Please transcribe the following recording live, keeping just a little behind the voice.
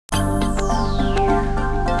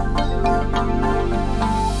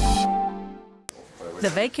The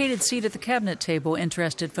vacated seat at the cabinet table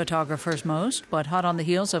interested photographers most, but hot on the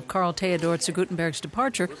heels of Karl-Theodor zu Guttenberg's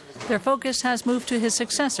departure, their focus has moved to his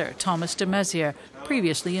successor, Thomas de Maizière,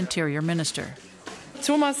 previously Interior Minister.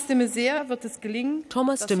 Thomas de Maizière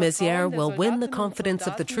will win the confidence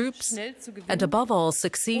of the troops and, above all,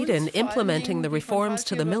 succeed in implementing the reforms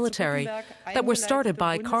to the military that were started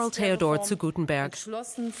by Karl-Theodor zu Guttenberg.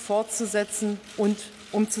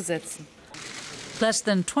 Less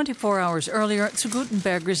than 24 hours earlier, zu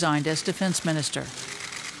Guttenberg resigned as defense minister.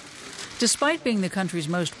 Despite being the country's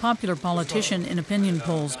most popular politician in opinion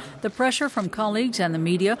polls, the pressure from colleagues and the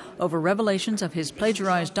media over revelations of his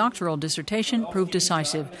plagiarized doctoral dissertation proved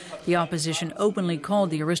decisive. The opposition openly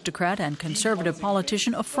called the aristocrat and conservative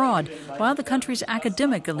politician a fraud, while the country's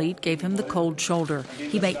academic elite gave him the cold shoulder.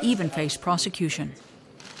 He may even face prosecution.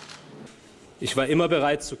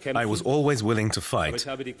 I was always willing to fight,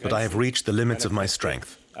 but I have reached the limits of my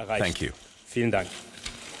strength. Thank you.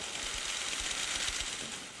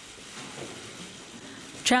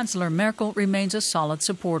 Chancellor Merkel remains a solid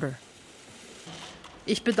supporter.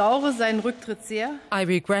 I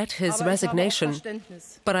regret his resignation,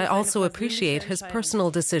 but I also appreciate his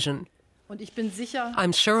personal decision.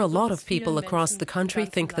 I'm sure a lot of people across the country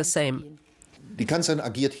think the same.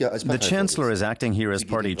 The Chancellor is acting here as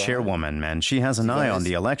party chairwoman, and she has an eye on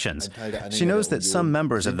the elections. She knows that some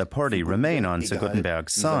members of the party remain on zu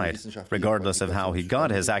Guttenberg's side, regardless of how he got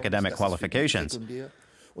his academic qualifications.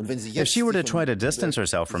 If she were to try to distance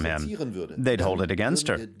herself from him, they'd hold it against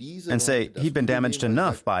her and say he'd been damaged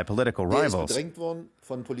enough by political rivals.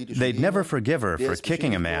 They'd never forgive her for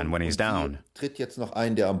kicking a man when he's down.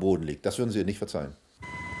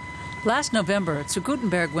 Last November, zu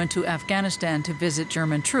Guttenberg went to Afghanistan to visit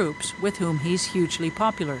German troops, with whom he's hugely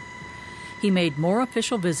popular. He made more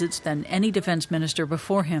official visits than any defense minister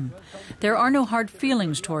before him. There are no hard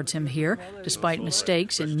feelings towards him here, despite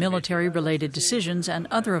mistakes in military-related decisions and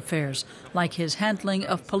other affairs, like his handling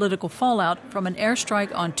of political fallout from an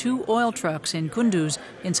airstrike on 2 oil trucks in Kunduz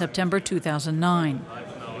in September 2009.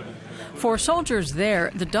 For soldiers there,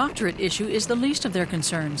 the doctorate issue is the least of their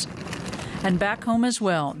concerns. And back home as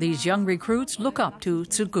well, these young recruits look up to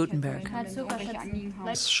zu Guttenberg.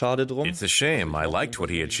 It's a shame. I liked what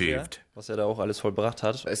he achieved. It's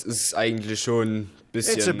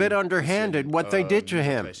a bit underhanded what they did to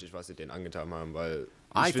him.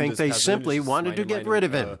 I think they simply wanted to get rid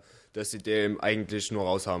of him.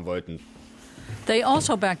 They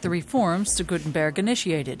also backed the reforms zu Guttenberg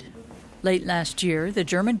initiated. Late last year, the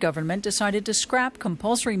German government decided to scrap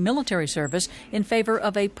compulsory military service in favor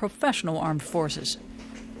of a professional armed forces.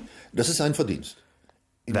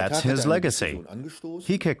 That's his legacy.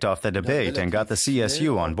 He kicked off the debate and got the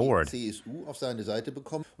CSU on board.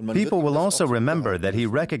 People will also remember that he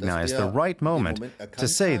recognized the right moment to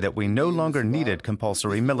say that we no longer needed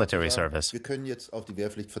compulsory military service.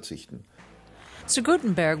 Zu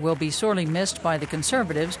Guttenberg will be sorely missed by the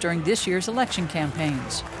conservatives during this year's election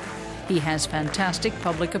campaigns. He has fantastic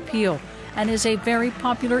public appeal and is a very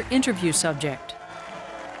popular interview subject.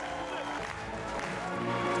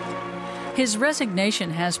 His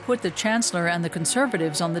resignation has put the Chancellor and the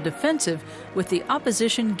Conservatives on the defensive, with the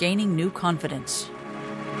opposition gaining new confidence.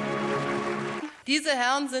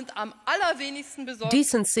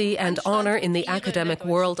 Decency and honor in the academic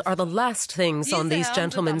world are the last things on these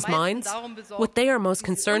gentlemen's minds. What they are most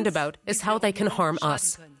concerned about is how they can harm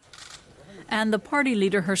us. And the party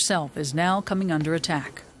leader herself is now coming under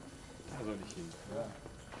attack.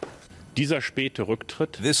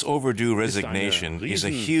 This overdue resignation is a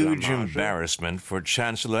huge embarrassment for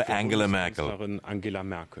Chancellor Angela Merkel.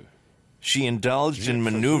 She indulged in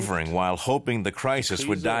maneuvering while hoping the crisis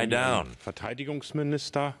would die down. The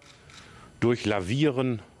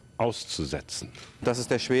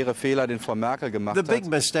big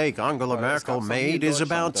mistake Angela Merkel made is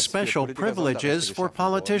about special privileges for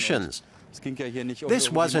politicians. This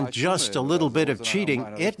wasn't just a little bit of cheating,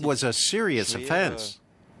 it was a serious offense.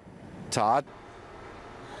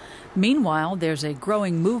 Meanwhile, there's a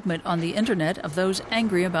growing movement on the internet of those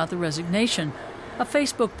angry about the resignation. A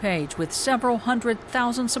Facebook page with several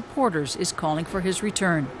 100,000 supporters is calling for his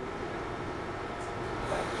return.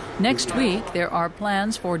 Next week, there are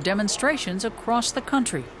plans for demonstrations across the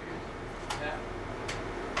country.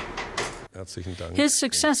 His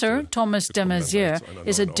successor, Thomas de Maizière,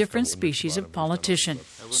 is a different species of politician,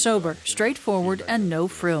 sober, straightforward, and no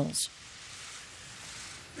frills.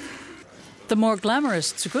 The more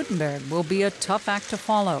glamorous zu Guttenberg will be a tough act to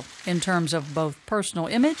follow in terms of both personal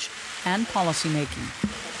image and policy making.